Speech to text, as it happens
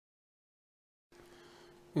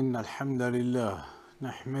إن الحمد لله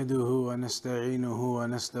نحمده ونستعينه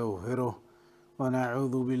ونستغفره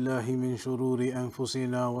ونعوذ بالله من شرور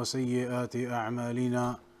أنفسنا وسيئات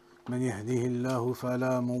أعمالنا من يهده الله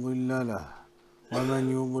فلا مضل له ومن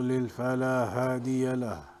يضلل فلا هادي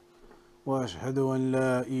له وأشهد أن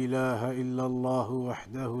لا إله إلا الله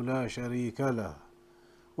وحده لا شريك له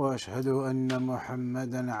وأشهد أن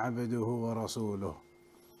محمدا عبده ورسوله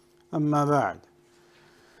أما بعد.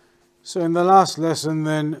 So in the last lesson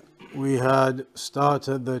then, we had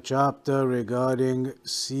started the chapter regarding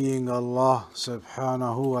seeing Allah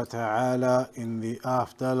subhanahu wa ta'ala in the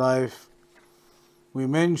afterlife. We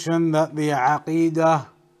mentioned that the Aqeedah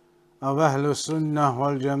of Ahlul Sunnah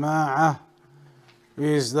wal Jama'ah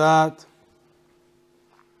is that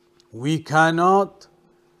we cannot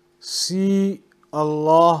see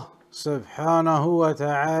Allah subhanahu wa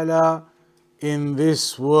ta'ala in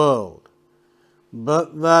this world,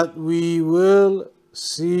 but that we will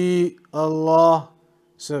see Allah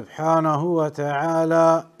subhanahu wa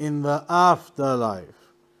ta'ala in the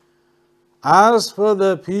afterlife. As for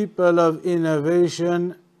the people of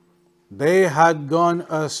innovation, they had gone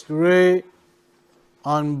astray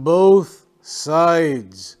on both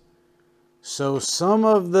sides. So some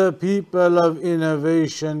of the people of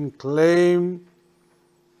innovation claim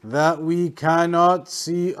that we cannot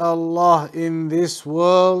see Allah in this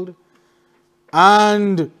world,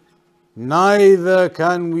 and neither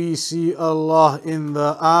can we see Allah in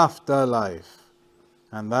the afterlife,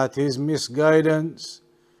 and that is misguidance.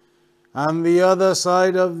 And the other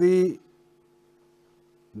side of the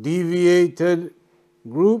deviated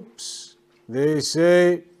groups, they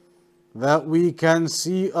say that we can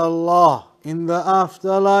see Allah in the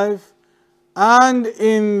afterlife and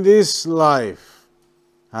in this life,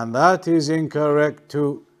 and that is incorrect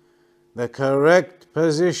too. The correct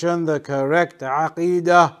position, the correct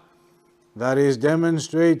Aqeedah that is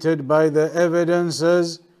demonstrated by the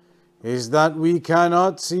evidences is that we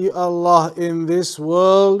cannot see Allah in this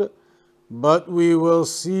world, but we will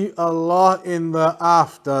see Allah in the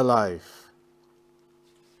afterlife.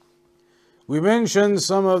 We mentioned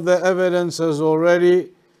some of the evidences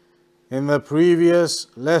already in the previous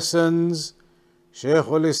lessons.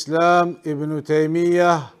 Shaykhul Islam Ibn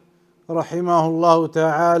Taymiyyah rahimahullah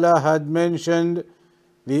ta'ala had mentioned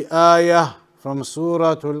the ayah from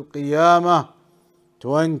Surah Al-Qiyamah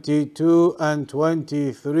 22 and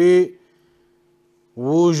 23.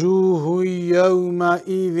 وُجُوهٌ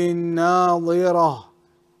يَوْمَئِذٍ نَاظِرَةٌ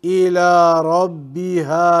إِلَى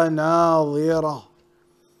رَبِّهَا نَاظِرَةٌ.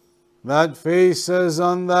 That faces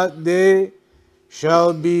on that day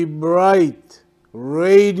shall be bright,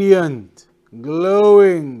 radiant,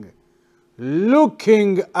 glowing,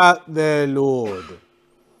 looking at their Lord.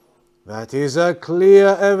 That is a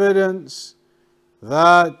clear evidence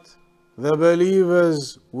that the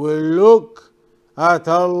believers will look at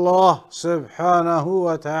Allah subhanahu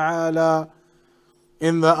wa ta'ala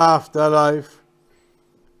in the afterlife.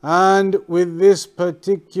 And with this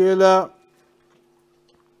particular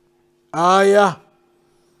ayah,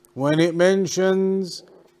 when it mentions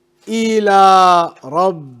إِلَى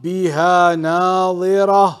رَبِّهَا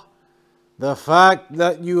نَاظِرَةٌ, the fact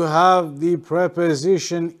that you have the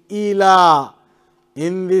preposition ila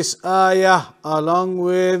in this ayah along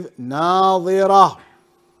with nadhira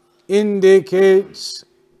indicates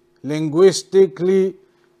linguistically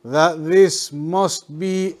that this must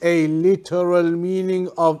be a literal meaning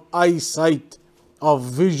of eyesight, of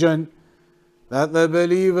vision, that the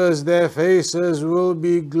believers, their faces will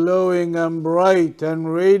be glowing and bright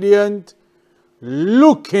and radiant,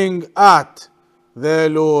 looking at their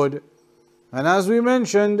Lord. And as we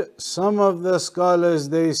mentioned, some of the scholars,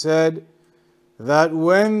 they said that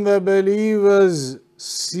when the believers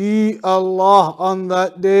see Allah on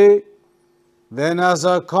that day, then as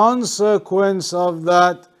a consequence of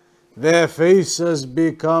that, their faces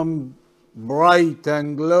become bright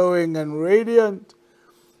and glowing and radiant.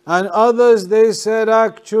 And others, they said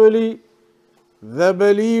actually the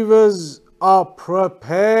believers are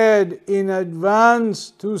prepared in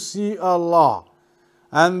advance to see Allah,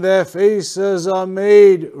 and their faces are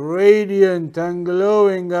made radiant and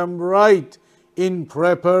glowing and bright in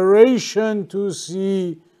preparation to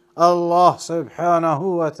see Allah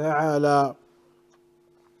subhanahu wa ta'ala.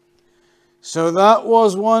 So that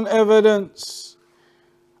was one evidence.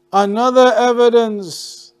 Another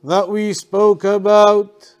evidence that we spoke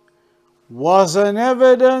about was an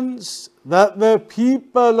evidence that the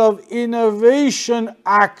people of innovation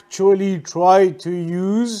actually try to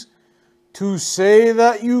use to say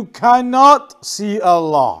that you cannot see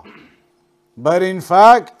Allah. But in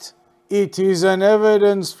fact, it is an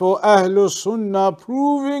evidence for Ahlul Sunnah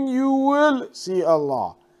proving you will see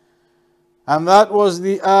Allah. And that was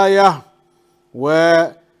the ayah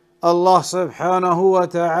where Allah subhanahu wa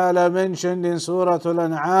ta'ala mentioned in Surah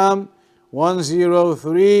Al-An'am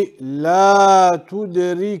 103, لا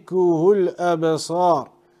تدركه الأبصار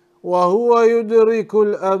وهو يدرك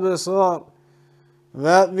الأبصار,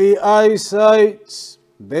 that the eyesight,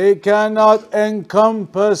 they cannot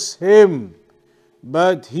encompass him,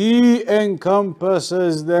 but he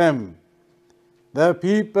encompasses them. The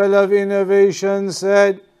people of innovation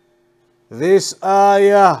said, this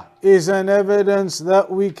ayah is an evidence that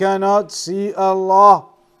we cannot see Allah,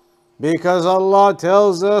 because Allah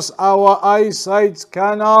tells us our eyesight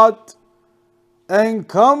cannot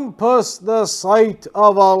encompass the sight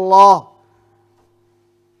of Allah.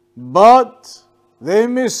 But they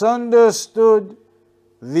misunderstood.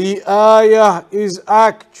 The ayah is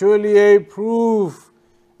actually a proof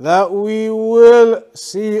that we will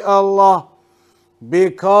see Allah,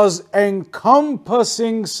 because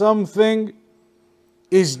encompassing something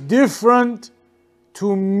is different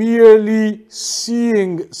to merely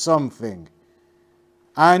seeing something.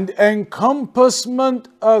 And encompassment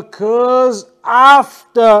occurs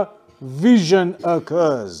after vision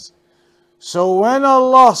occurs. So when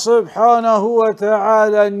Allah subhanahu wa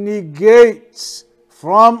ta'ala negates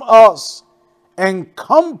from us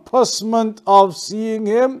encompassment of seeing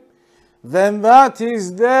Him, then that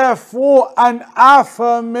is therefore an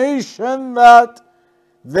affirmation that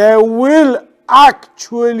there will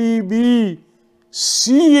actually be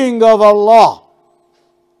seeing of Allah.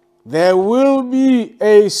 There will be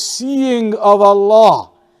a seeing of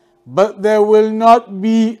Allah, but there will not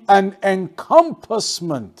be an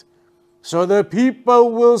encompassment. So the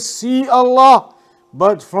people will see Allah,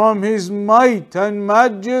 but from His might and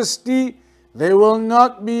majesty, they will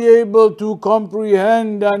not be able to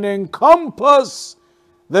comprehend and encompass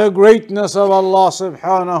the greatness of Allah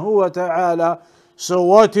subhanahu wa ta'ala. So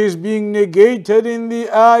what is being negated in the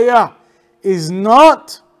ayah is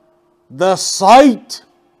not the sight,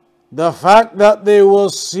 the fact that they will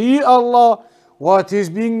see Allah. What is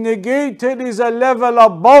being negated is a level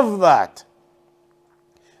above that.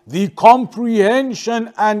 The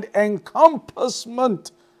comprehension and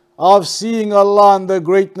encompassment of seeing Allah and the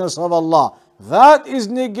greatness of Allah. That is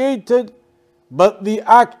negated, but the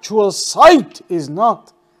actual sight is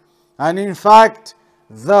not. And in fact,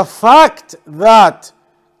 the fact that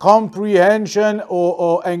comprehension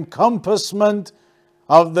or encompassment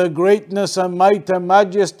of the greatness and might and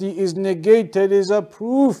majesty is negated is a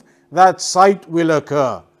proof that sight will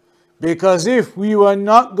occur. Because if we were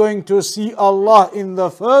not going to see Allah in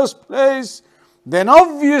the first place, then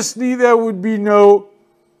obviously there would be no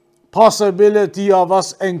possibility of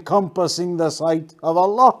us encompassing the sight of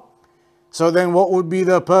Allah. So then what would be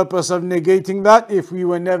the purpose of negating that if we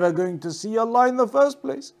were never going to see Allah in the first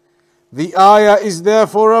place? The ayah is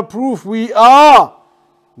therefore a proof we are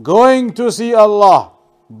going to see Allah,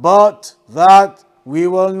 but that we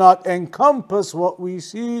will not encompass what we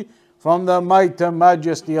see from the might and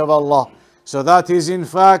majesty of Allah. So that is in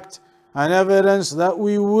fact an evidence that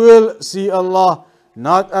we will see Allah,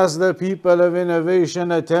 not as the people of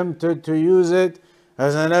innovation attempted to use it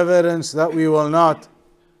as an evidence that we will not.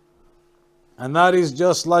 And that is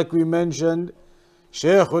just like we mentioned,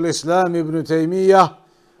 Shaykh al-Islam Ibn Taymiyyah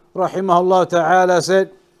rahimahullah ta'ala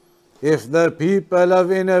said, if the people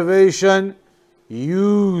of innovation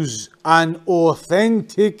use an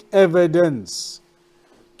authentic evidence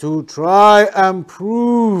to try and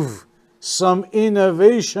prove some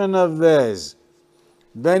innovation of theirs,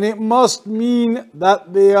 then it must mean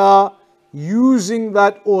that they are using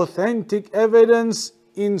that authentic evidence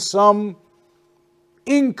in some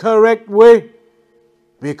incorrect way,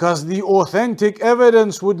 because the authentic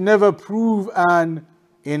evidence would never prove an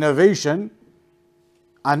innovation.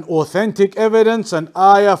 An authentic evidence, an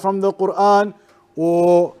ayah from the Quran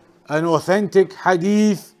or an authentic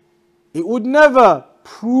hadith, it would never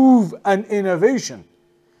prove an innovation.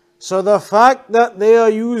 So the fact that they are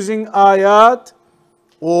using ayat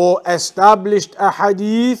or established a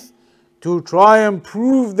hadith to try and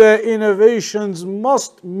prove their innovations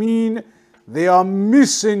must mean they are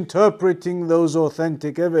misinterpreting those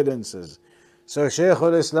authentic evidences. So Shaykh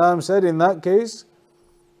al-Islam said, in that case,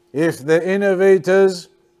 if the innovators,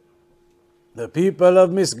 the people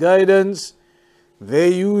of misguidance, they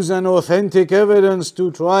use an authentic evidence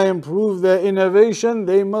to try and prove their innovation,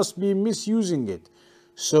 they must be misusing it.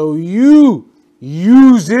 So you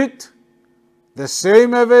use it, the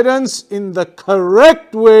same evidence, in the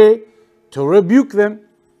correct way to rebuke them.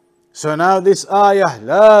 So now this ayah,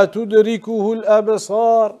 لا تدركه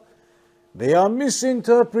الأبصار, they are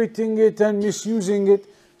misinterpreting it and misusing it.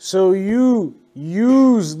 So you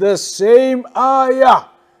use the same ayah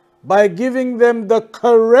by giving them the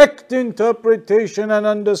correct interpretation and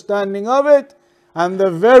understanding of it, and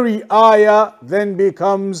the very ayah then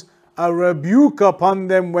becomes a rebuke upon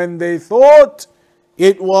them when they thought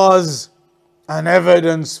it was an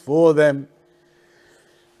evidence for them.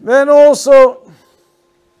 Then also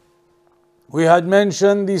we had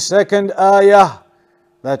mentioned the second ayah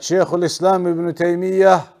that Shaykh al-Islam ibn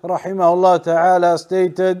Taymiyyah rahimahullah ta'ala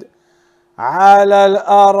stated, عَلَى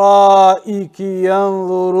الْأَرَائِكِ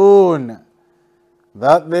يَنْظُرُونَ,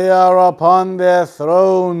 that they are upon their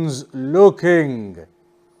thrones looking.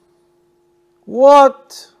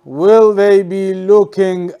 What will they be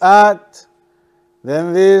looking at?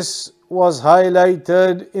 Then this was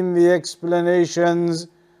highlighted in the explanations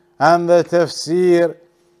and the tafsir,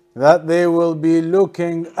 that they will be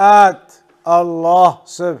looking at Allah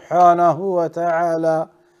subhanahu wa ta'ala.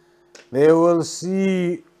 They will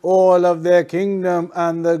see all of their kingdom,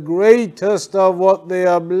 and the greatest of what they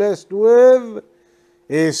are blessed with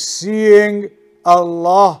is seeing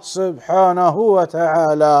Allah subhanahu wa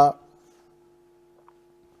ta'ala.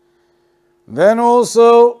 Then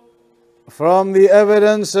also from the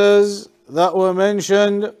evidences that were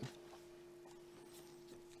mentioned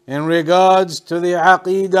in regards to the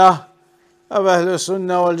Aqeedah of Ahl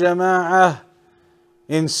Sunnah wal Jama'ah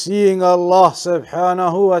in seeing Allah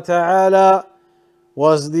subhanahu wa ta'ala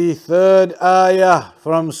was the third ayah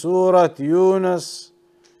from Surah Yunus,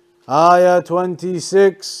 ayah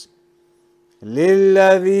 26.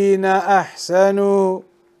 لِلَّذِينَ أَحْسَنُوا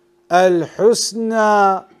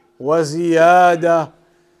الْحُسْنَى وَزِيَادَةٌ,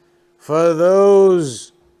 for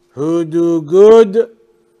those who do good,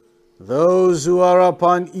 those who are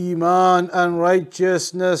upon Iman and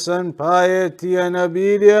righteousness and piety and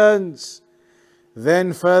obedience,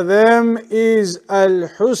 then for them is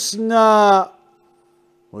Al-Husna,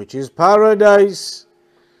 which is paradise.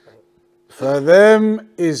 For them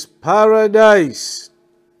is paradise.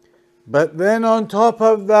 But then on top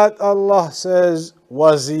of that, Allah says,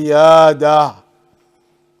 وَزِيَادَةٌ,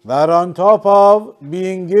 that on top of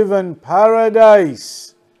being given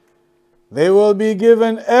paradise, they will be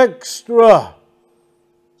given extra.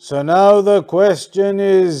 So now the question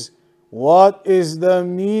is, what is the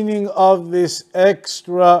meaning of this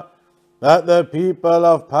extra that the people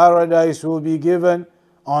of paradise will be given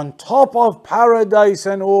on top of paradise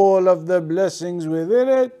and all of the blessings within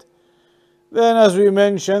it? Then, as we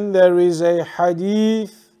mentioned, there is a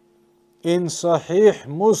hadith in Sahih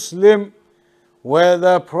Muslim where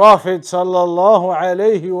the Prophet sallallahu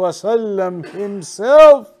alaihi wasallam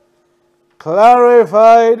himself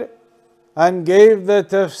clarified and gave the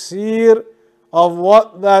tafsir of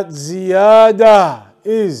what that ziyada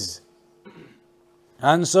is.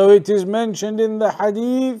 And so it is mentioned in the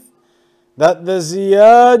hadith that the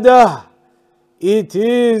ziyada, it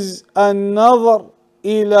is an-nazar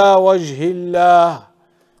ila wajhillah,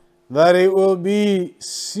 that it will be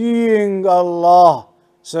seeing Allah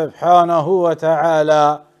subhanahu wa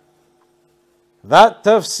ta'ala. That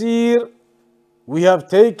tafsir, we have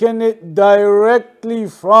taken it directly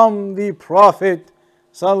from the Prophet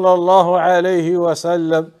sallallahu alaihi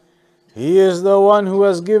wasallam. He is the one who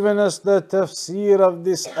has given us the tafsir of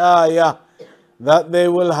this ayah, that they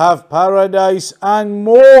will have paradise and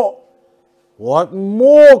more. What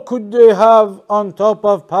more could they have on top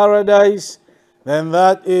of paradise than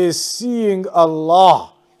that is seeing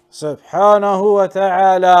Allah subhanahu wa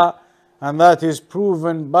ta'ala, and that is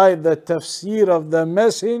proven by the tafsir of the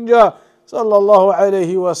Messenger sallallahu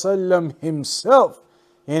alayhi wasallam himself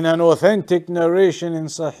in an authentic narration in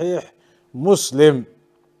Sahih Muslim,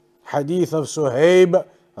 hadith of Suhaib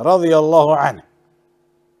radiyallahu anhu.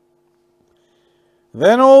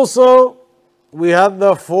 Then also we had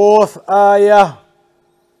the fourth ayah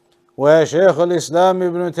where Shaykh al-Islam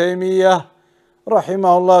ibn Taymiyyah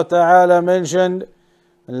rahimahullah ta'ala mentioned,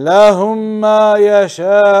 لَهُمْ مَا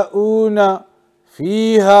يَشَاءُونَ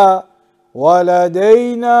فِيهَا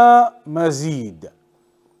وَلَدَيْنَا مَزِيدٌ.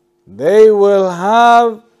 They will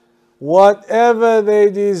have whatever they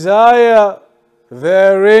desire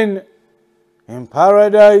therein. In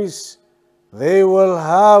paradise, they will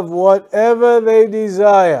have whatever they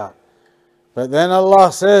desire. But then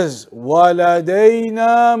Allah says,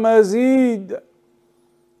 وَلَدَيْنَا مَزِيدٌ,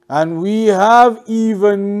 and we have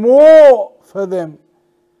even more for them.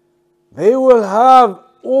 They will have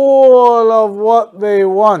all of what they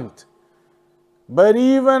want. But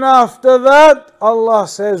even after that, Allah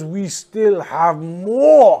says, we still have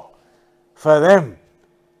more for them.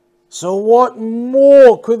 So what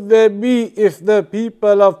more could there be if the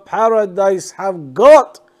people of paradise have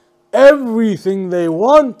got everything they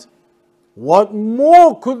want? What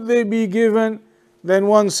more could they be given? Then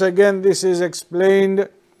once again, this is explained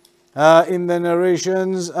in the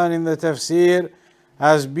narrations and in the tafsir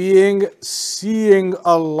as being seeing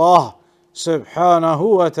Allah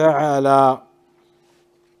subhanahu wa ta'ala.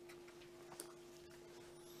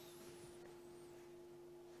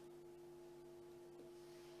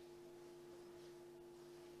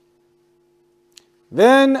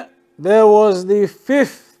 Then there was the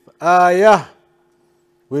fifth ayah,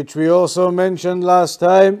 which we also mentioned last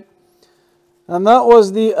time, and that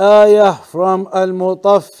was the ayah from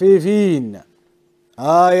Al-Mutaffifin,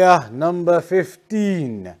 ayah number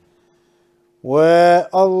 15, where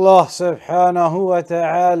Allah subhanahu wa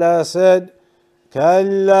ta'ala said,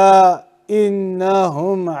 كَلَّا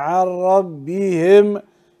إِنَّهُمْ عَنْ رَبِّهِمْ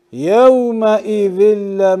يَوْمَئِذٍ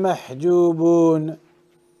لَمَحْجُوبُونَ.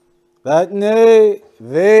 That nay,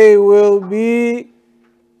 they will be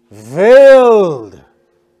veiled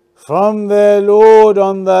from their Lord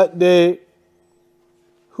on that day.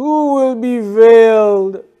 Who will be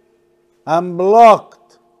veiled and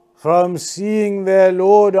blocked from seeing their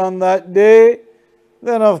Lord on that day?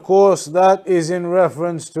 Then of course that is in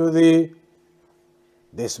reference to the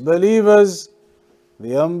disbelievers,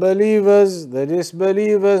 the unbelievers, the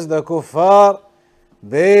disbelievers, the kuffar.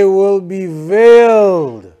 They will be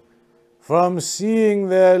veiled from seeing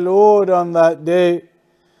their Lord on that day.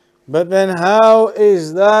 But then how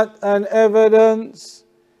is that an evidence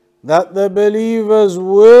that the believers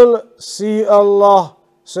will see Allah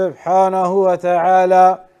subhanahu wa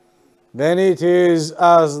ta'ala? Then it is,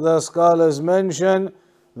 as the scholars mention,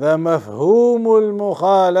 the mafhumul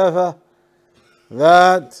mukhalafa,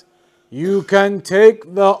 that you can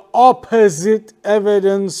take the opposite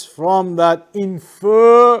evidence from that,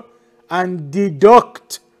 infer and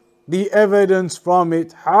deduct the evidence from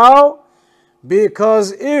it. How?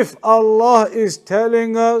 Because if Allah is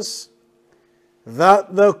telling us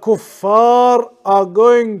that the kuffar are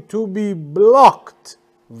going to be blocked,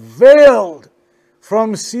 veiled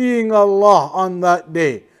from seeing Allah on that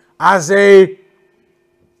day as a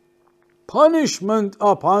punishment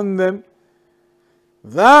upon them,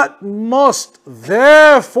 that must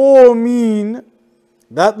therefore mean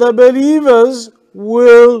that the believers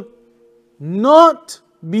will not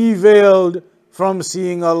be veiled from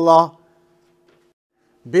seeing Allah.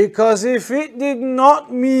 Because if it did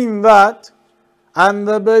not mean that, and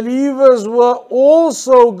the believers were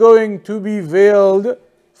also going to be veiled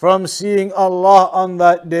from seeing Allah on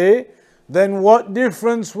that day, then what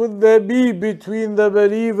difference would there be between the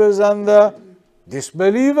believers and the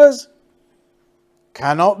disbelievers?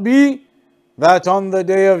 Cannot be that on the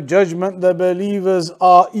day of judgment the believers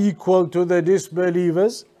are equal to the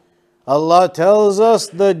disbelievers. Allah tells us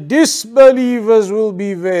the disbelievers will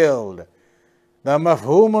be veiled. The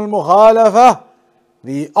mafhum al-mukhalafa,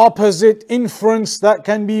 the opposite inference that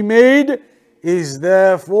can be made, is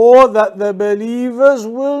therefore that the believers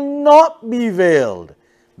will not be veiled.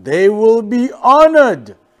 They will be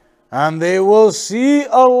honored and they will see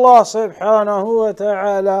Allah subhanahu wa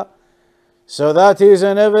ta'ala. So that is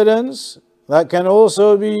an evidence that can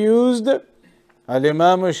also be used.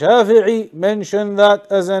 Al-Imam Shafi'i mentioned that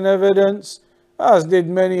as an evidence, as did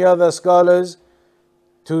many other scholars,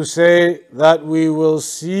 to say that we will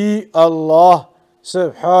see Allah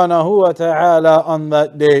subhanahu wa ta'ala on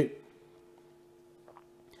that day.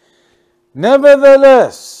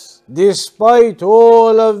 Nevertheless, despite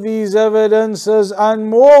all of these evidences and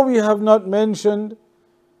more we have not mentioned,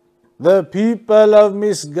 the people of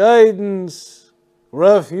misguidance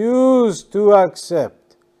refuse to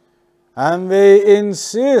accept, and they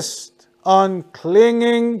insist on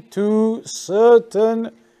clinging to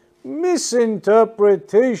certain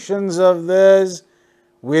misinterpretations of theirs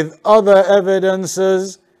with other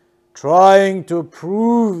evidences, trying to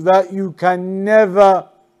prove that you can never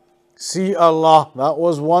see Allah. That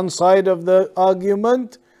was one side of the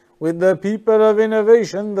argument with the people of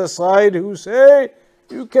innovation, the side who say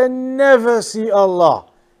you can never see Allah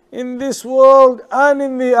in this world and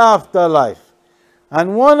in the afterlife.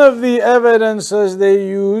 And one of the evidences they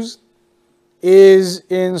used is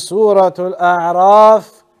in Surah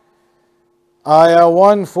Al-A'raf, ayah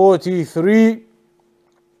 143.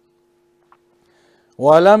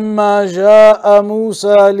 وَلَمَّا جَاءَ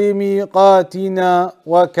مُوسَى لِمِيقَاتِنَا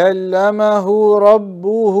وَكَلَّمَهُ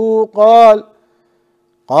رَبُّهُ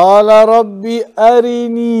قال رب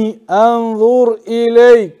أرني أنظر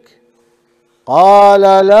إليك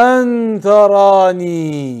قال لن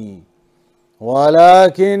تراني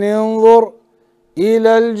ولكن انظر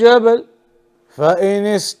إلى الجبل فإن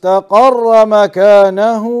استقر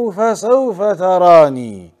مكانه فسوف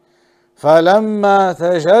تراني فلما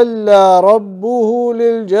تجلى ربه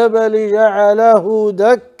للجبل جعله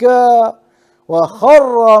دكا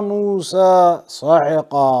وَخَرَّ مُوسَى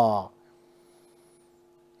صَعِقًا.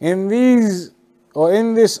 In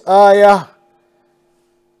this ayah,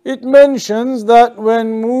 it mentions that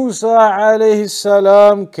when Musa alayhi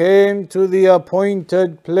salam came to the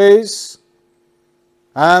appointed place,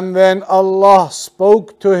 and then Allah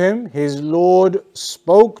spoke to him, his Lord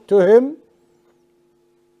spoke to him,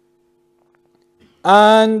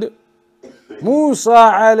 and Musa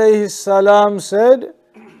alayhi salam said,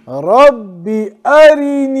 Rabbi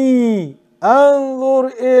arini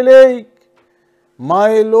anzur ilayk.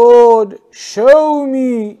 My Lord, show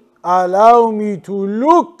me, allow me to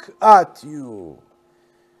look at you.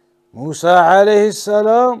 Musa alayhi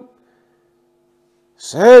salam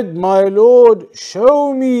said, my Lord,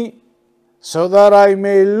 show me so that I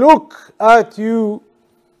may look at you.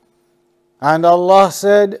 And Allah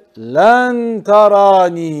said, Lan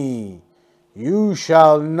tarani, you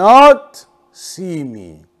shall not see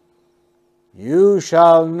me. You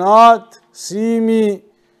shall not see me,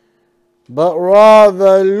 but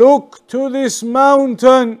rather look to this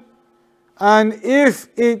mountain, and if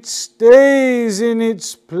it stays in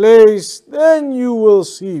its place, then you will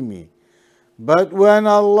see me. But when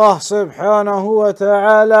Allah subhanahu wa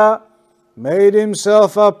ta'ala made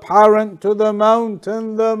himself apparent to the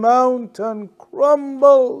mountain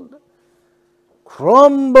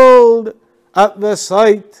crumbled at the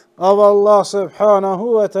sight of Allah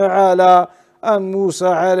subhanahu wa ta'ala, and Musa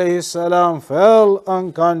alayhi salam fell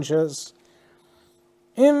unconscious.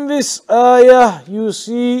 In this ayah, you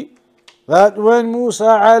see that when Musa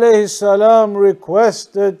alayhi salam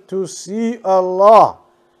requested to see Allah,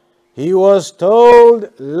 he was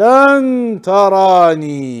told, Lan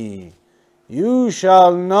tarani, you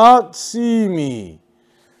shall not see me.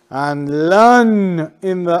 And lan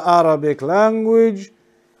in the Arabic language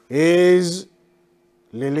is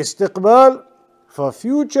lil istiqbal, for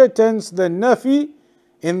future tense, the nafi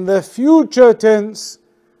in the future tense,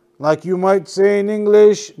 like you might say in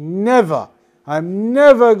English, never. I'm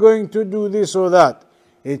never going to do this or that.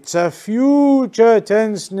 It's a future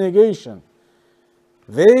tense negation.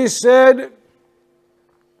 They said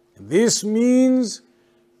this means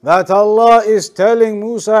that Allah is telling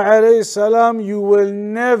Musa alayhi salam, you will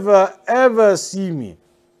never ever see me.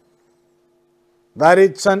 That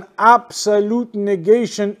it's an absolute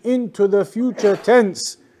negation into the future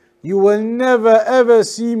tense. You will never ever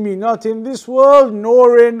see me, not in this world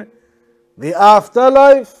nor in the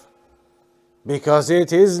afterlife, because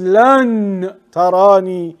it is lan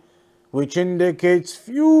tarani, which indicates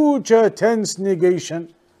future tense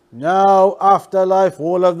negation. Now, afterlife,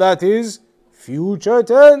 all of that is future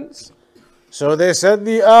tense. So they said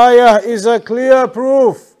the ayah is a clear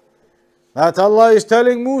proof that Allah is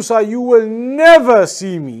telling Musa, you will never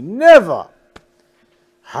see me, never.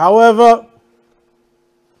 However,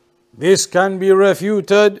 this can be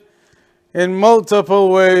refuted in multiple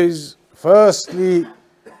ways. Firstly,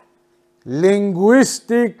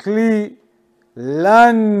 linguistically,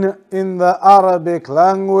 lan in the Arabic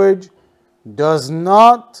language does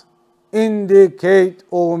not indicate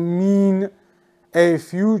or mean a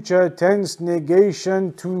future tense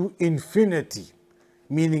negation to infinity,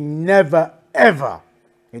 meaning never ever.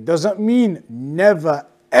 It doesn't mean never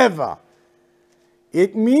ever.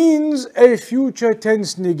 It means a future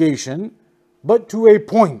tense negation, but to a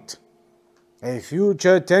point. A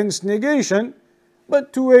future tense negation,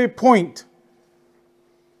 but to a point.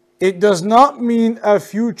 It does not mean a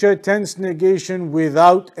future tense negation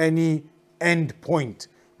without any end point,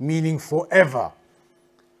 meaning forever.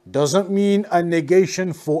 Doesn't mean a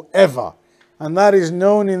negation forever. And that is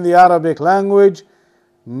known in the Arabic language,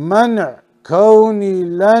 منع كون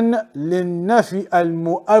لن للنفي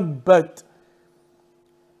المؤبد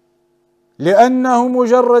لأنه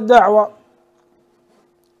مجرد دعوة.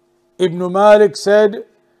 Ibn Malik said,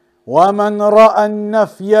 وَمَنْ رَأَى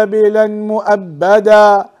النَّفْيَ بِلَنْ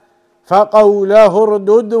مُؤَبَّدًا فَقَوْلَهُ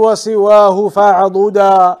اردُدْ وَسِوَاهُ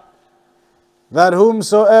فَعَضُدًا. That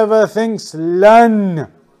whomsoever thinks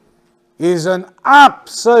lan is an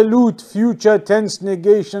absolute future tense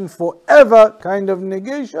negation, forever kind of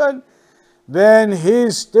negation, then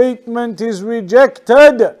his statement is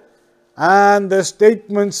rejected, and the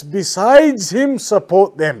statements besides him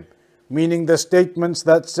support them. Meaning the statements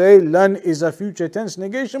that say lan is a future tense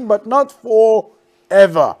negation, but not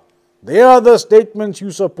forever. They are the statements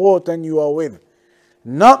you support and you are with.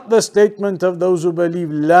 Not the statement of those who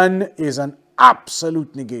believe lan is an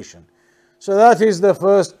absolute negation. So that is the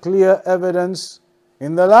first clear evidence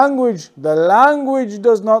in the language. The language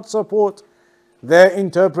does not support their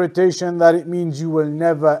interpretation that it means you will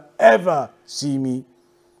never ever see me.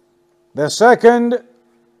 The second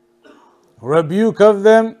rebuke of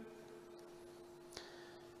them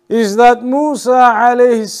is that Musa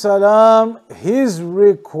alayhi salam, his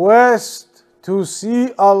request to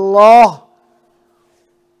see Allah,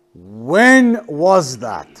 when was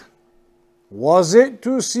that? Was it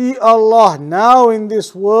to see Allah now in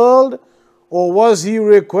this world, or was he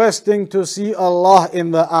requesting to see Allah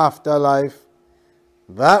in the afterlife?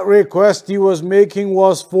 That request he was making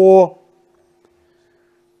was for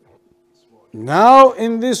now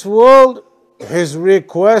in this world. His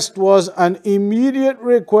request was an immediate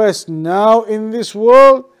request now in this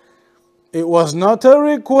world. It was not a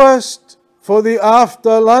request for the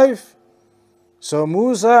afterlife. So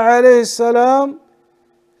Musa alayhi salam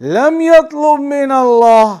لم يطلب من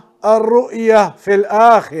الله الرؤية في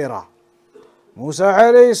الآخرة. Musa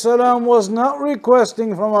alayhi salam was not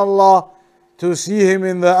requesting from Allah to see him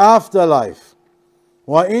in the afterlife.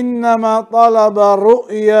 وإنما طلب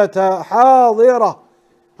رؤية حاضرة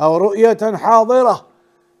أو رؤية حاضرة.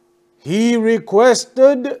 He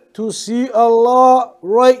requested to see Allah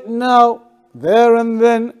right now, there and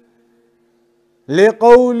then.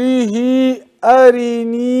 لقوله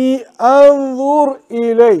أرني أنظر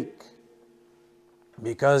إليك.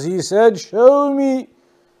 Because he said, show me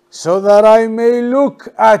so that I may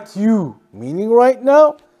look at you. Meaning right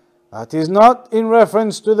now. That is not in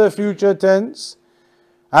reference to the future tense.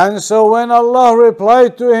 And so when Allah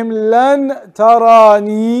replied to him, لَن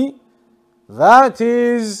تَرَانِي, that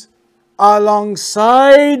is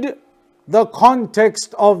alongside the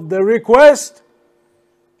context of the request.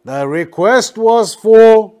 The request was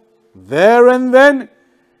for there and then.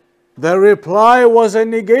 The reply was a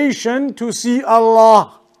negation to see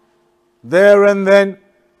Allah there and then.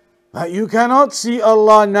 That you cannot see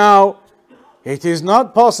Allah now. It is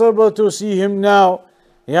not possible to see Him now.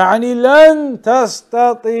 يعني لن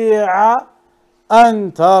تستطيع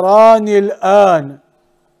أن تراني الآن.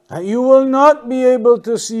 You will not be able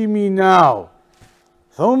to see me now.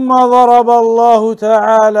 ثم ضرب الله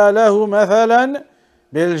تعالى له مثلا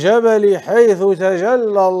بالجبل حيث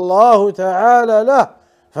تجلى الله تعالى له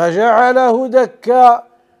فجعله دكا.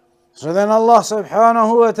 So then Allah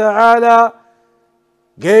subhanahu wa ta'ala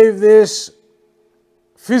gave this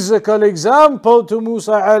physical example to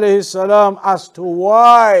Musa alayhi salam as to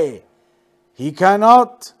why he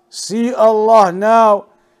cannot see Allah now.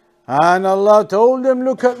 And Allah told him,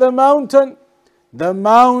 look at the mountain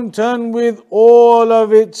with all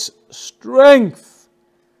of its strength,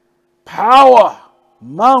 power,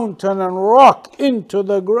 mountain and rock into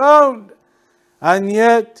the ground, and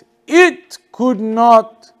yet it could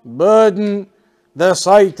not burden the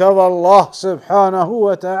sight of Allah subhanahu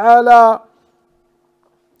wa ta'ala.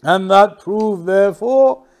 And that proved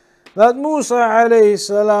therefore that Musa alayhi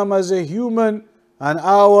salam as a human and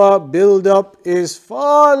our build-up is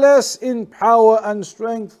far less in power and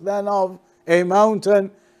strength than of a mountain,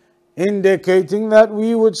 indicating that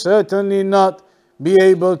we would certainly not be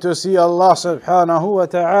able to see Allah subhanahu wa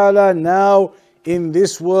ta'ala now in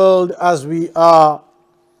this world as we are.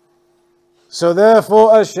 So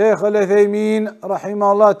therefore, as Shaykh al-Uthaymeen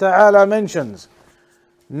rahimahullah ta'ala mentions,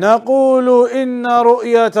 نقول إن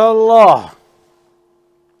رؤية الله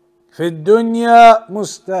في الدنيا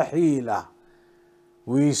مستحيلة.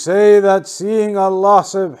 We say that seeing Allah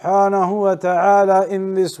subhanahu wa ta'ala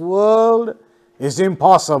in this world is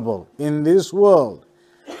impossible in this world.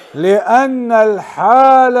 لأن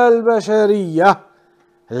الحالة البشرية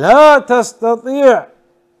لا تستطيع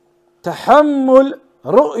تحمل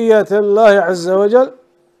رؤية الله عز وجل,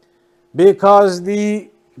 because the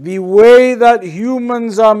way that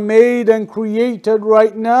humans are made and created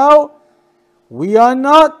right now, we are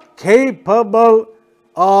not capable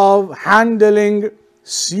of handling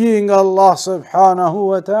seeing Allah subhanahu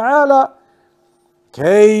wa ta'ala.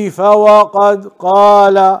 كيف وقد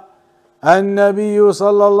قال النبي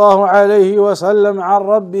صلى الله عليه وسلم عن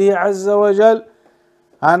ربه عز وجل.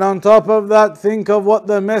 And on top of that, think of what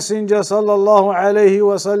the Messenger sallallahu alayhi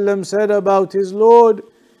wasallam said about his Lord.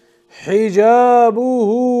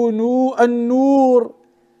 حجابه النور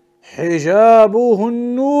حجابه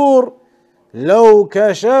النور لو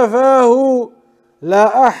كشفه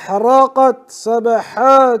لأحرقت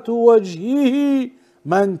سبحات وجهه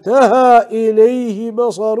ما انتهى إليه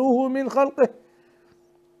بصره من خلقه.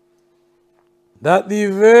 That the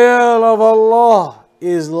veil of Allah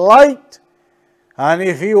is light, and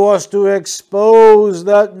if He was to expose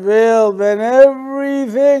that veil, then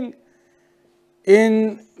everything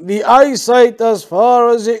in the eyesight as far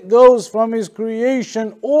as it goes from His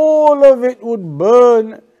creation, all of it would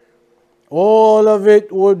burn. All of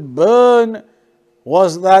it would burn.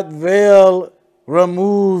 Was that veil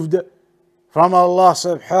removed from Allah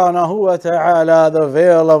subhanahu wa ta'ala, the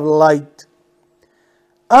veil of light?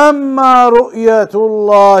 أما رؤية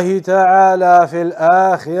الله تعالى في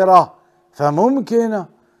الآخرة فممكنة.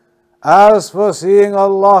 As for seeing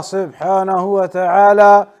Allah subhanahu wa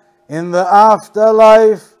ta'ala in the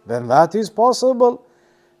afterlife, then that is possible.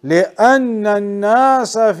 لأن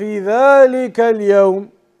الناس في ذلك اليوم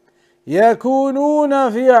يكونون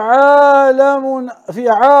في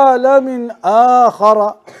عالم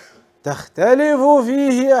آخر تختلف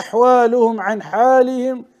فيه أحوالهم عن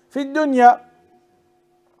حالهم في الدنيا.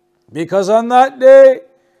 Because on that day,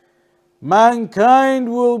 mankind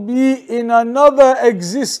will be in another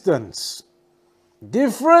existence,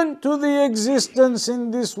 different to the existence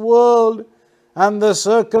in this world and the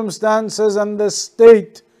circumstances and the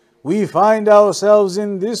state we find ourselves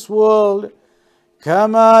in this world.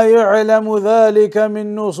 كما يعلم ذلك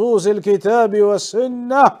من نصوص الكتاب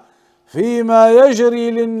والسنة فيما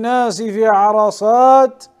يجري للناس في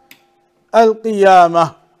عرصات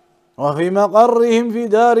القيامة وفي مقرهم في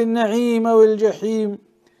دار النعيم والجحيم.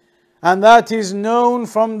 And that is known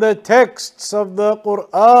from the texts of the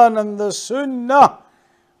Quran and the Sunnah,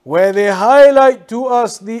 where they highlight to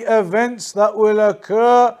us the events that will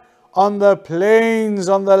occur on the plains,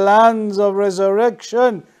 on the lands of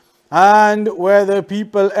resurrection, and where the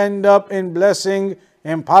people end up in blessing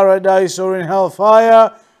in paradise or in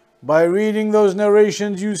hellfire. By reading those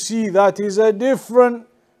narrations, you see that is a different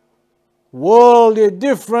world, a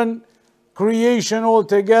different creation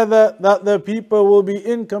altogether that the people will be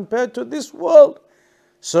in compared to this world.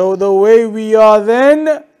 So the way we are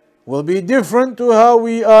then will be different to how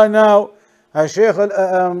we are now. Shaykh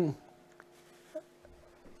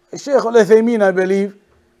al-Uthaymeen, I believe,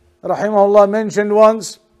 rahimahullah, mentioned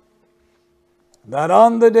once that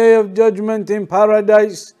on the day of judgment in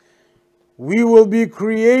paradise, we will be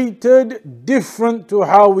created different to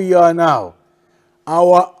how we are now.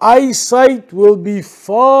 Our eyesight will be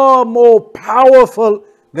far more powerful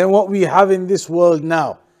than what we have in this world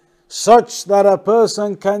now, such that a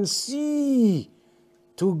person can see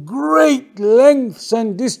to great lengths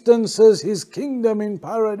and distances his kingdom in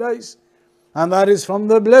paradise. And that is from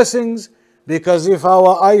the blessings, because if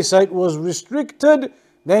our eyesight was restricted,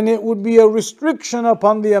 then it would be a restriction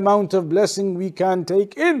upon the amount of blessing we can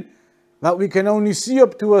take in, that we can only see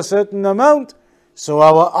up to a certain amount. So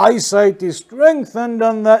our eyesight is strengthened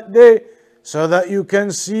on that day so that you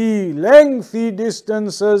can see lengthy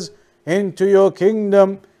distances into your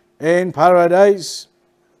kingdom in paradise.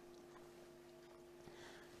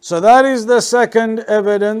 So that is the second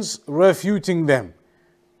evidence refuting them,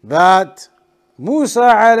 that Musa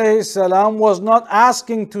alayhi salam was not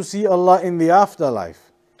asking to see Allah in the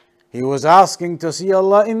afterlife. He was asking to see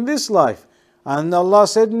Allah in this life. And Allah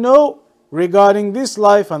said no regarding this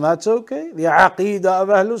life, and that's okay. The Aqeedah of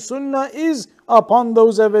Ahlul Sunnah is upon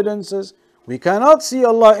those evidences. We cannot see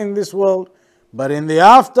Allah in this world, but in the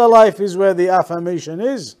afterlife is where the affirmation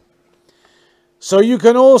is. So you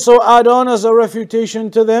can also add on as a refutation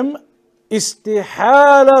to them,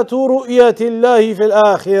 استحالة رؤية الله في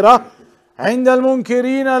الآخرة عند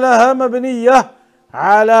المنكرين لها مبنية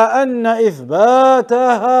على أن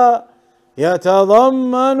إثباتها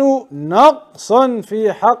يتضمن نقصا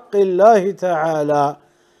في حق الله تعالى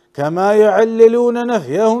كما يعللون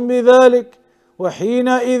نفيهم بذلك.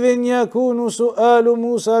 وحينئذ يكون سؤال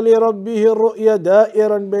موسى لربه الرؤيا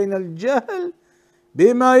دائرا بين الجهل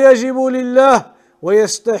بما يجب لله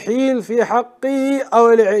ويستحيل في حقه أو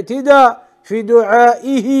الاعتداء في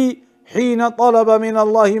دعائه حين طلب من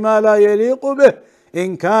الله ما لا يليق به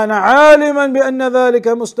إن كان عالما بأن ذلك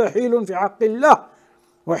مستحيل في حق الله.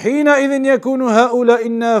 وحينئذ يكون هؤلاء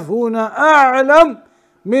النافون أعلم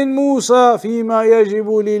من موسى فيما يجب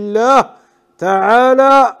لله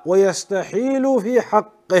تعالى ويستحيل في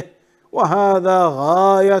حقه، وهذا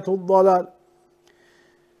غاية الضلال.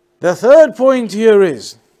 The third point here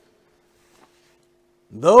is,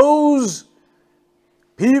 those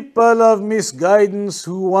people of misguidance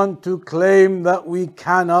who want to claim that we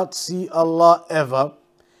cannot see Allah ever,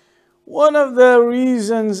 one of their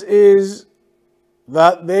reasons is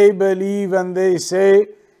that they believe and they say,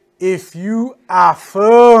 if you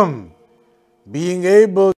affirm being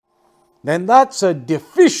able, then that's a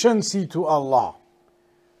deficiency to Allah.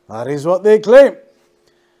 That is what they claim.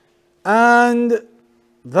 And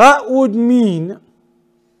that would mean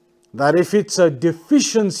that if it's a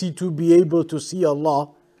deficiency to be able to see Allah,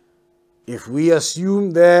 if we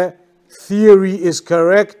assume their theory is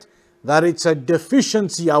correct, that it's a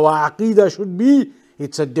deficiency, our Aqeedah should be,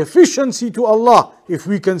 it's a deficiency to Allah if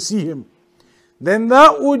we can see Him, then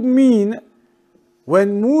that would mean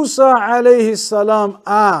when Musa alayhi salam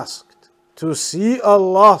asked to see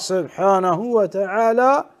Allah subhanahu wa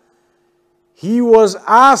ta'ala, he was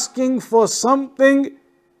asking for something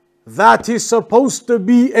that is supposed to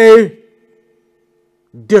be a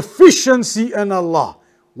deficiency in Allah.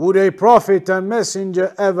 Would a prophet and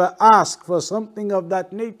messenger ever ask for something of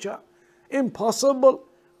that nature? Impossible.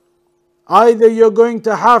 Either you're going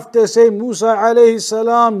to have to say Musa alayhi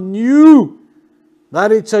salam knew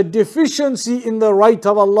that it's a deficiency in the right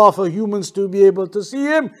of Allah for humans to be able to see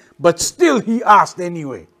Him, but still he asked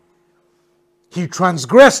anyway. He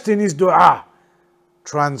transgressed in his dua.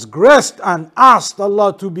 Transgressed and asked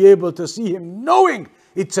Allah to be able to see Him, knowing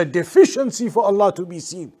it's a deficiency for Allah to be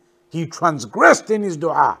seen. He transgressed in his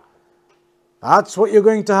dua. That's what you're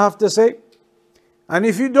going to have to say. And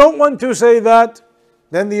if you don't want to say that,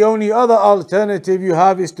 then the only other alternative you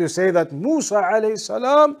have is to say that Musa alayhi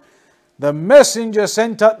salam, the messenger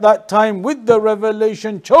sent at that time with the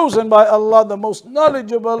revelation, chosen by Allah, the most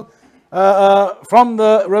knowledgeable from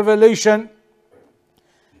the revelation,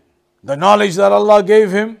 the knowledge that Allah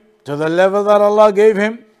gave him, to the level that Allah gave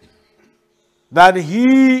him, that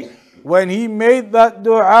he, when he made that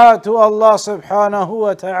dua to Allah subhanahu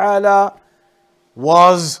wa ta'ala,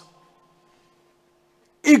 was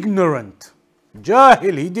ignorant,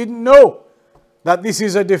 jahil. He didn't know that this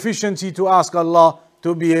is a deficiency to ask Allah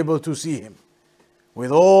to be able to see Him.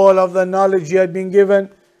 With all of the knowledge he had been given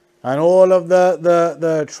and all of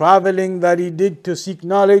the traveling that he did to seek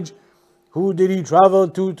knowledge. Who did he travel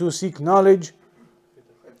to seek knowledge?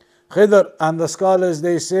 Khidr. And the scholars,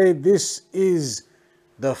 they say this is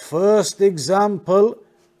the first example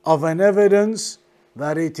of an evidence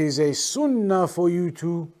that it is a sunnah for you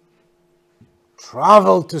to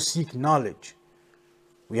travel to seek knowledge.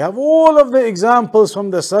 We have all of the examples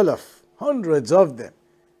from the Salaf, hundreds of them,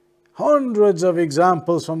 hundreds of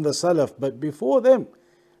examples from the Salaf. But before them,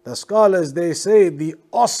 the scholars, they say the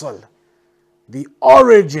asl, the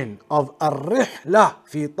origin of ar-rihla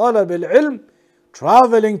fi talab al-ilm,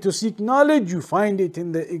 traveling to seek knowledge, you find it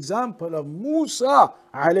in the example of Musa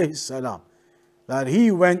alayhi salam, that he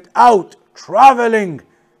went out traveling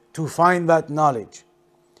to find that knowledge.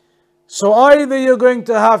 So either you're going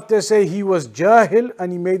to have to say he was jahil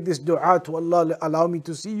and he made this dua to Allah, allow me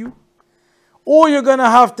to see you, or you're going to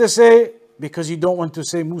have to say, because you don't want to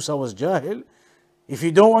say Musa was jahil, if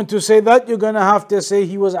you don't want to say that, you're going to have to say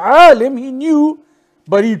he was alim, he knew,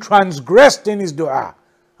 but he transgressed in his dua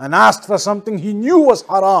and asked for something he knew was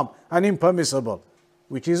haram and impermissible,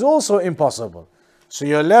 which is also impossible. So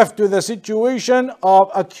you're left with a situation of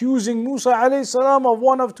accusing Musa alayhi salam of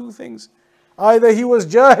one of two things. Either he was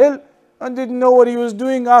jahil and didn't know what he was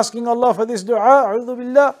doing, asking Allah for this dua, a'udhu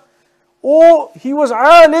billah, or he was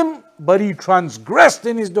alim, but he transgressed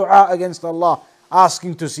in his dua against Allah,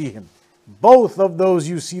 asking to see Him. Both of those,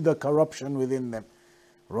 you see the corruption within them.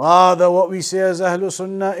 Rather, what we say as Ahlul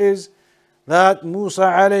Sunnah is that Musa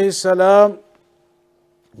alayhi salam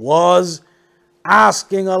was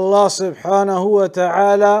asking Allah subhanahu wa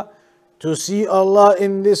ta'ala to see Allah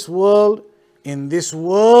in this world. In this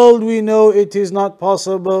world we know it is not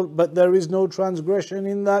possible, but there is no transgression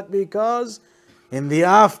in that, because in the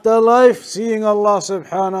afterlife seeing Allah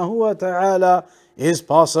subhanahu wa ta'ala is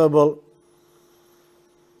possible.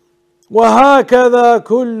 وهكذا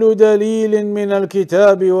كل دليل من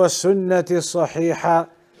الكتاب والسنة الصحيحة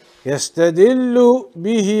يستدل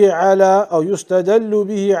به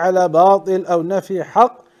على باطل أو نفي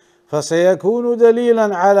حق فسيكون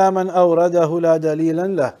دليلا على من أورده لا دليلا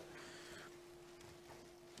له.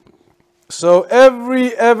 So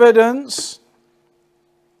every evidence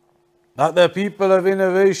that the people of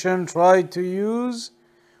innovation tried to use,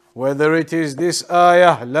 whether it is this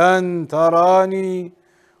ayah لن تراني,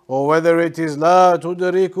 or whether it is لا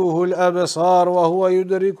تدركه الأبصار وهو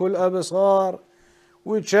يدرك الأبصار,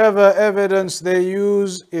 whichever evidence they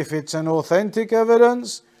use, if it's an authentic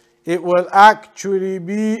evidence, it will actually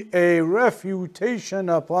be a refutation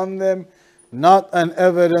upon them, not an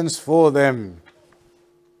evidence for them.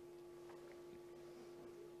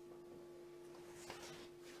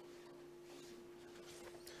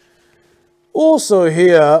 Also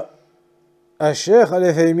here, Shaykh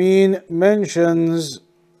Al-Uthaymeen mentions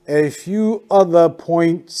a few other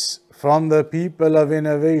points from the people of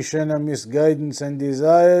innovation and misguidance and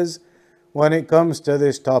desires when it comes to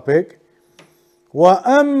this topic.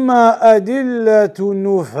 وَأَمَّا أَدِلَّةُ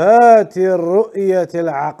نُفَاةِ الرُّؤْيَةِ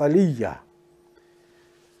الْعَقْلِيَّةِ,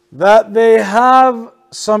 that they have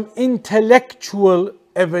some intellectual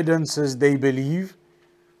evidences they believe,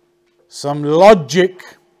 some logic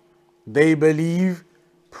they believe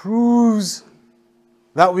proves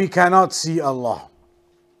that we cannot see Allah.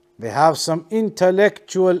 They have some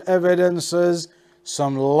intellectual evidences,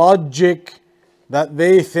 some logic that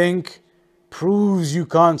they think proves you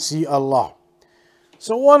can't see Allah.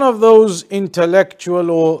 So one of those intellectual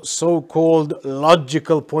or so-called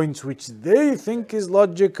logical points which they think is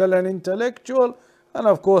logical and intellectual, and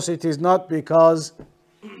of course it is not, because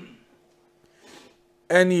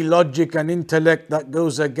any logic and intellect that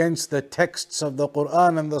goes against the texts of the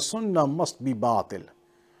Quran and the Sunnah must be batil.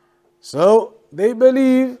 So they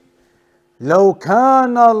believe لو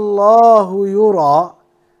كان الله يرى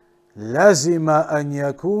لزم أن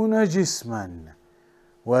يكون جسما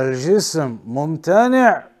والجسم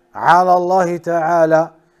ممتنع على الله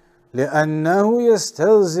تعالى لأنه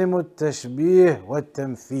يستلزم التشبيه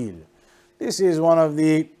والتمثيل. This is one of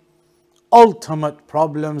the ultimate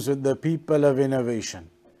problems with the people of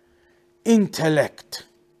innovation. Intellect.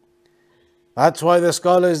 That's why the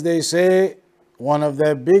scholars, they say one of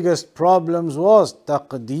their biggest problems was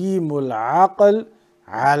تقديم العقل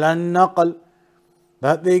على النقل,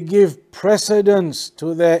 that they give precedence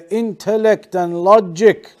to their intellect and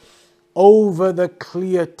logic over the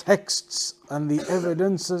clear texts and the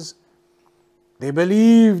evidences. They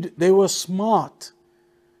believed they were smart.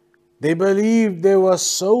 They believed they were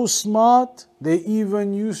so smart, they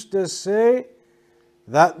even used to say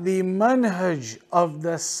that the manhaj of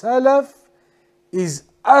the Salaf is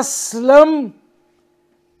Aslam,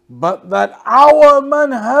 but that our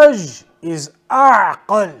manhaj is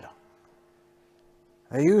Aqal.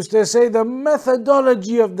 They used to say the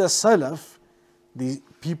methodology of the Salaf, the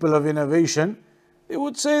people of innovation, they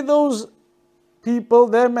would say those people,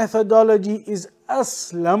 their methodology is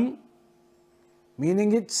Aslam,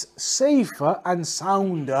 meaning it's safer and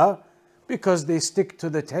sounder because they stick to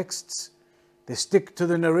the texts, they stick to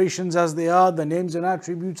the narrations as they are, the names and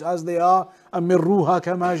attributes as they are. أَمِرُّوهَا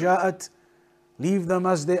كَمَا جَاءَتْ. Leave them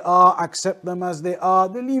as they are, accept them as they are.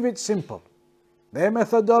 They leave it simple. Their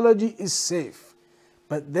methodology is safe.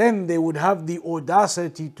 But then they would have the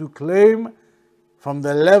audacity to claim from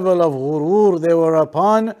the level of ghurur they were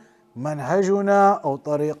upon, manhajuna or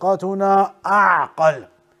tariqatuna a'qal.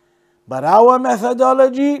 But our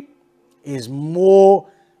methodology is more,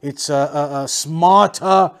 it's a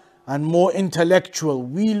smarter and more intellectual.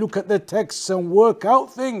 We look at the texts and work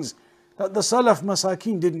out things that the Salaf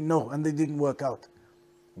Masakin didn't know and they didn't work out.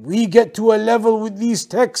 We get to a level with these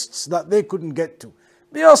texts that they couldn't get to.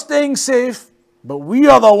 They are staying safe, but we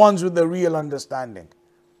are the ones with the real understanding.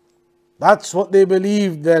 That's what they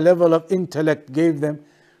believed their level of intellect gave them.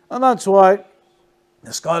 And that's why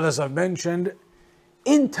the scholars have mentioned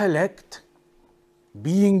intellect,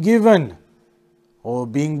 being given or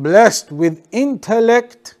being blessed with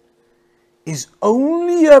intellect is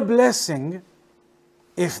only a blessing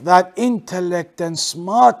if that intellect and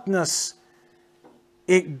smartness,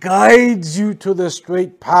 it guides you to the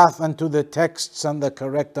straight path and to the texts and the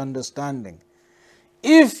correct understanding.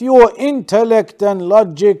 If your intellect and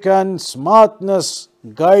logic and smartness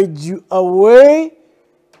guides you away,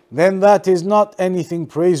 then that is not anything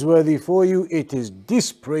praiseworthy for you, it is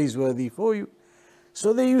dispraiseworthy for you.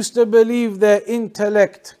 So they used to believe their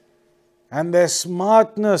intellect and their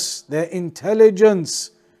smartness, their intelligence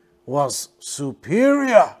was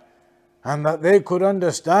superior and that they could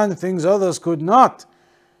understand things others could not.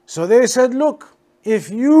 So they said, look, if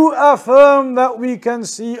you affirm that we can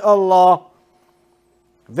see Allah,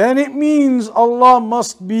 then it means Allah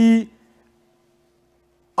must be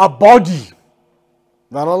a body,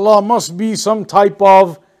 that Allah must be some type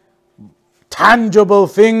of tangible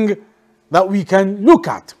thing that we can look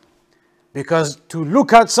at. Because to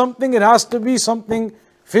look at something, it has to be something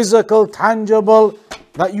physical, tangible,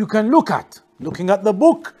 that you can look at. Looking at the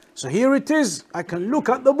book, so here it is, I can look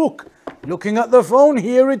at the book. Looking at the phone,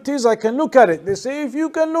 here it is, I can look at it. They say if you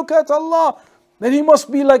can look at Allah, then He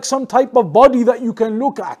must be like some type of body that you can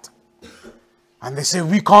look at. And they say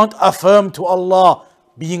we can't affirm to Allah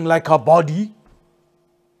being like a body.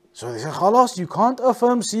 So they say, khalas, you can't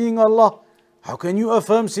affirm seeing Allah. How can you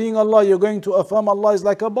affirm seeing Allah? You're going to affirm Allah is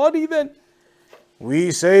like a body then.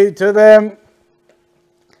 We say to them,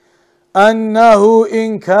 أنه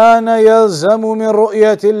إن كان يلزم من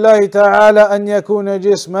رؤية الله تعالى أن يكون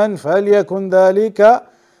جسما فليكن ذلك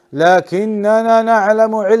لكننا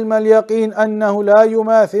نعلم علم اليقين أنه لا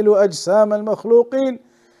يماثل أجسام المخلوقين.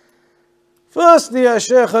 Firstly,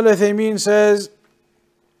 Shaykh Al-Uthaymeen says,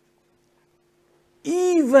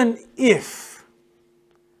 even if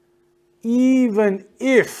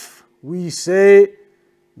we say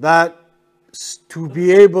that to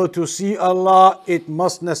be able to see Allah, it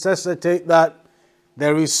must necessitate that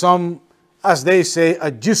there is some, as they say,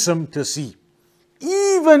 a jism to see.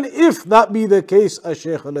 Even if that be the case, as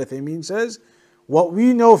Shaykh Al-Uthaymeen says, what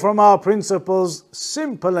we know from our principles,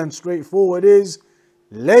 simple and straightforward, is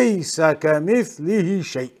لَيْسَ كَمِثْلِهِ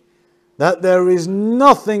شَيْءٍ. that there is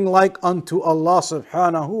nothing like unto Allah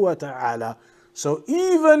subhanahu wa ta'ala. So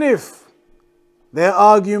even if their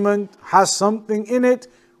argument has something in it,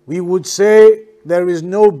 we would say there is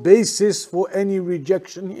no basis for any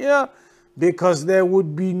rejection here, because there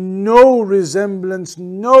would be no resemblance,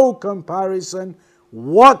 no comparison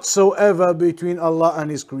whatsoever between Allah and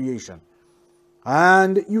His creation.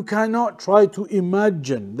 And you cannot try to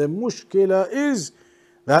imagine. The mushkila is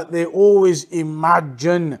that they always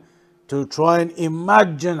imagine, to try and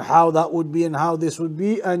imagine how that would be and how this would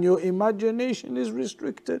be, and your imagination is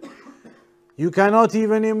restricted. You cannot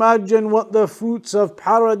even imagine what the fruits of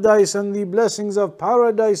paradise and the blessings of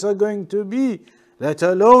paradise are going to be, let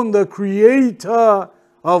alone the creator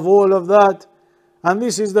of all of that. And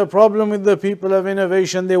this is the problem with the people of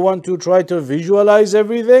innovation. They want to try to visualize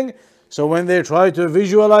everything. So when they try to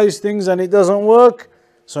visualize things and it doesn't work,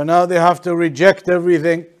 so now they have to reject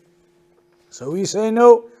everything. So we say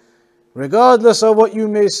no. Regardless of what you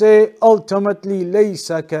may say, ultimately,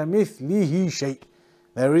 لَيْسَ كَمِثْلِهِ شَيْءٍ.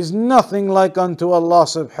 There is nothing like unto Allah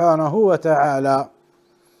subhanahu wa ta'ala.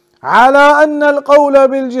 على أن القول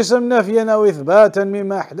بالجسم نفيا أو إثباتا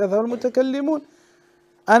مما أحدثه المتكلمون.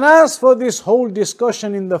 And as for this whole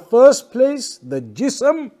discussion in the first place, the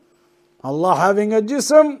jism, Allah having a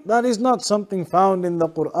jism, that is not something found in the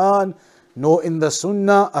Quran, nor in the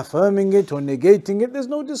Sunnah, affirming it or negating it. There's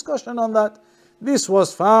no discussion on that. This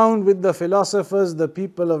was found with the philosophers, the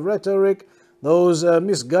people of rhetoric. Those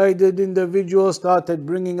misguided individuals started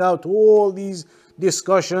bringing out all these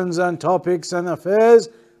discussions and topics and affairs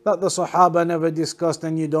that the Sahaba never discussed,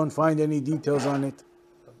 and you don't find any details on it.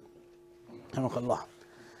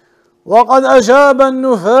 وقد أجاب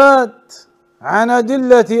النفاة عن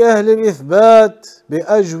أدلة أهل الإثبات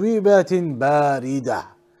بأجوبة باردة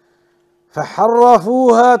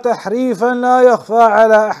فحرفوها تحريفا لا يخفى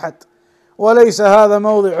على أحد وليس هذا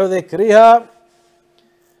موضع ذكرها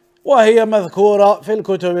وهي مذكورة في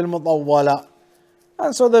الكتب المطولة.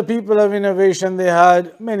 And so the people of innovation, they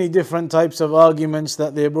had many different types of arguments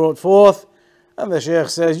that they brought forth, and the Shaykh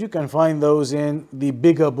says you can find those in the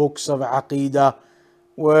bigger books of Aqeedah,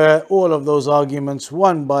 where all of those arguments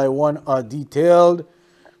one by one are detailed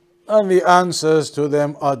and the answers to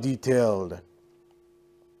them are detailed.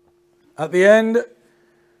 At the end,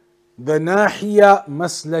 the nahiya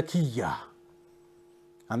maslakiyya.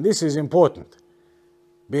 And this is important,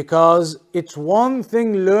 because it's one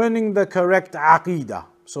thing learning the correct aqeedah.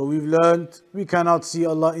 So we've learned we cannot see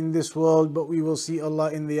Allah in this world, but we will see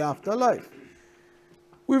Allah in the afterlife.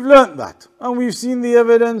 We've learned that, and we've seen the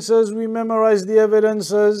evidences, we memorized the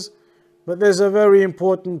evidences. But there's a very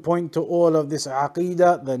important point to all of this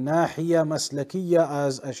aqeedah, the nahiya maslakiyya,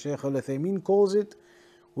 as Shaykh al-Uthaymeen calls it,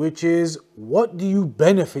 which is, what do you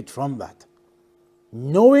benefit from that?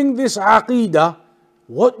 Knowing this aqeedah,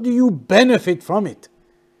 what do you benefit from it?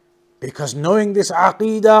 Because knowing this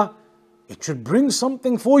aqeedah, it should bring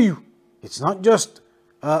something for you. It's not just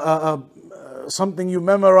something you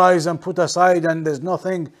memorize and put aside and there's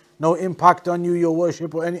nothing, no impact on you, your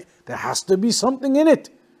worship or any. There has to be something in it.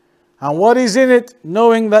 And what is in it?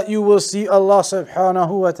 Knowing that you will see Allah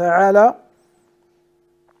subhanahu wa ta'ala.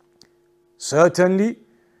 Certainly,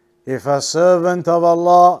 if a servant of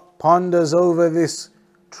Allah ponders over this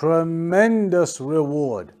tremendous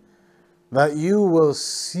reward, that you will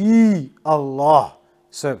see Allah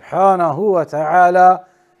subhanahu wa ta'ala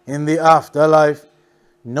in the afterlife,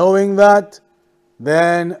 knowing that,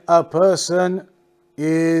 then a person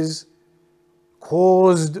is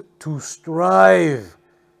caused to strive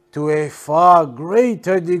to a far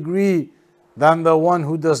greater degree than the one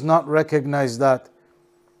who does not recognize that.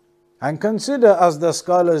 And consider, as the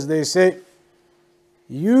scholars they say,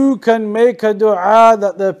 you can make a dua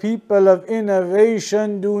that the people of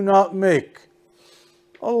innovation do not make.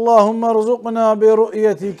 Allahumma arzuqna bi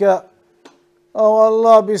ru'yatika. Oh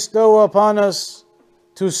Allah, bestow upon us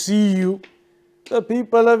to see you. The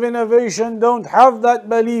people of innovation don't have that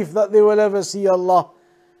belief that they will ever see Allah.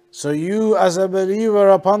 So you, as a believer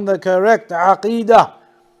upon the correct aqeedah,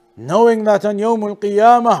 knowing that on Yawm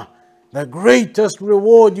al-Qiyamah, the greatest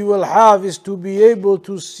reward you will have is to be able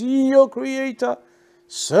to see your Creator.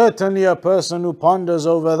 Certainly a person who ponders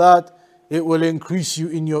over that, it will increase you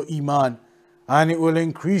in your iman, and it will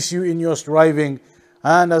increase you in your striving.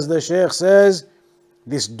 And as the Shaykh says,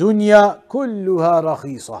 this dunya kulluha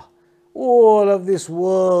rakhisa. All of this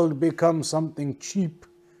world becomes something cheap,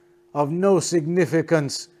 of no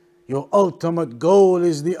significance. Your ultimate goal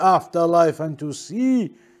is the afterlife and to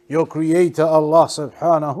see your Creator Allah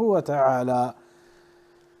subhanahu wa ta'ala.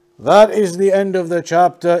 That is the end of the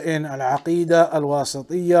chapter in Al-Aqeedah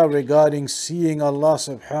Al-Wasitiyyah regarding seeing Allah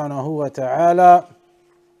subhanahu wa ta'ala.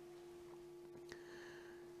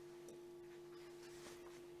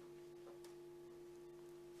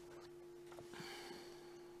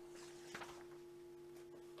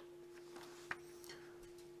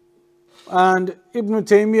 And Ibn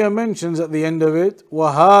Taymiyyah mentions at the end of it,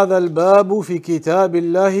 وَهَذَا الْبَابُ فِي كِتَابِ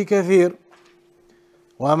اللَّهِ كَثِيرٌ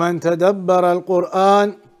وَمَنْ تَدَبَّرَ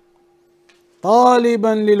الْقُرْآنَ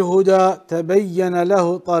طَالِبًا لِلْهُدَى تَبَيَّنَ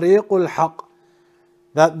لَهُ طَرِيقُ الْحَقِّ.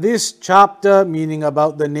 That this chapter, meaning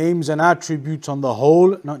about the names and attributes on the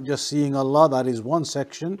whole, not just seeing Allah, that is one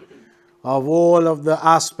section of all of the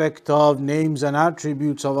aspect of names and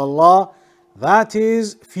attributes of Allah, that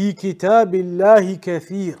is fi kitabillahi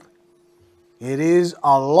kathir. It is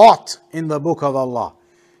a lot in the book of Allah.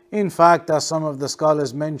 In fact, as some of the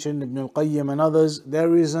scholars mentioned, Ibn al-Qayyim and others,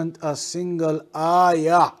 there isn't a single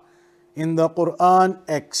ayah in the Quran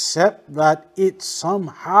except that it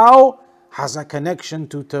somehow has a connection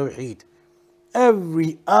to Tawheed.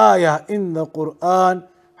 Every ayah in the Quran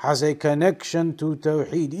has a connection to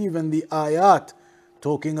Tawheed. Even the ayat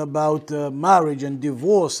talking about marriage and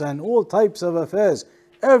divorce and all types of affairs.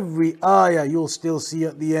 Every ayah you'll still see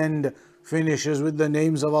at the end finishes with the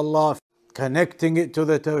names of Allah, connecting it to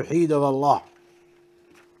the Tawheed of Allah.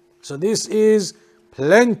 So this is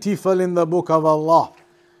plentiful in the book of Allah.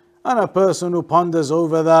 And a person who ponders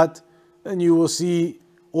over that, then you will see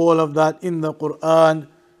all of that in the Quran,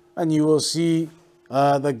 and you will see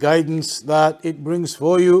the guidance that it brings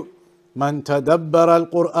for you. من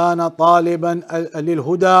تدبر القرآن طالبا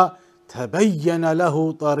للهدى تبين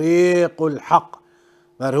له طريق الحق.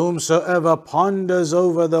 That whomsoever ponders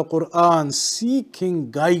over the Quran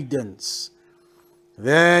seeking guidance,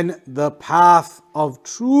 then the path of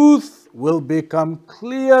truth will become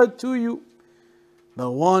clear to you.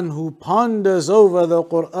 The one who ponders over the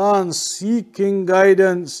Quran seeking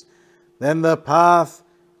guidance, then the path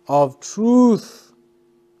of truth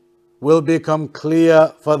will become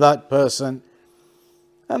clear for that person.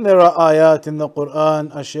 And there are ayat in the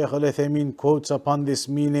Quran, as Shaykh al-Uthaymeen quotes upon this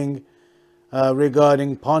meaning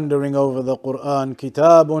regarding pondering over the Quran.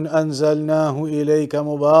 كِتَابٌ أَنزَلْنَاهُ إِلَيْكَ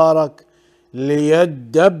مُبَارَكٌ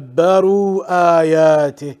لِيَدَّبَّرُوا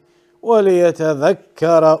آيَاتِهِ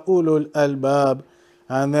وَلِيَتَذَكَّرَ أُولُو الْأَلْبَابِ.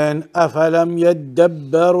 And then أَفَلَمْ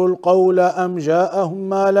يَدَّبَّرُوا الْقَوْلَ أَمْ جَاءَهُمْ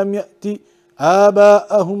مَا لَمْ يَأْتِ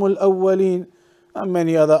آبَاءَهُمُ الْأَوَّلِينَ. And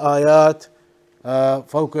many other ayat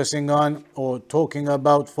focusing on or talking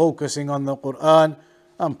about focusing on the Quran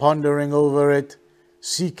and pondering over it,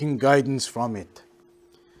 seeking guidance from it.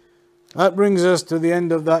 That brings us to the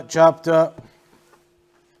end of that chapter,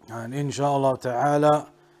 and inshallah ta'ala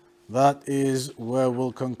that is where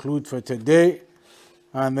we'll conclude for today.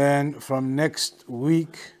 And then from next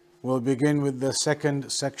week we'll begin with the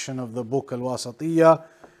second section of the book Al-Wasitiyyah,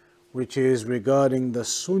 which is regarding the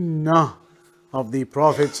Sunnah of the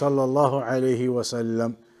Prophet sallallahu alaihi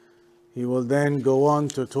wasallam. He will then go on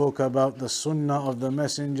to talk about the Sunnah of the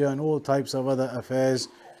Messenger and all types of other affairs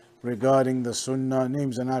regarding the Sunnah,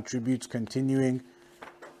 names and attributes continuing.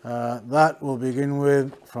 That will begin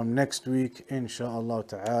with from next week, inshaAllah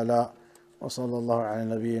ta'ala. Wa sallallahu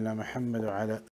ala nabiyyina Muhammad wa ala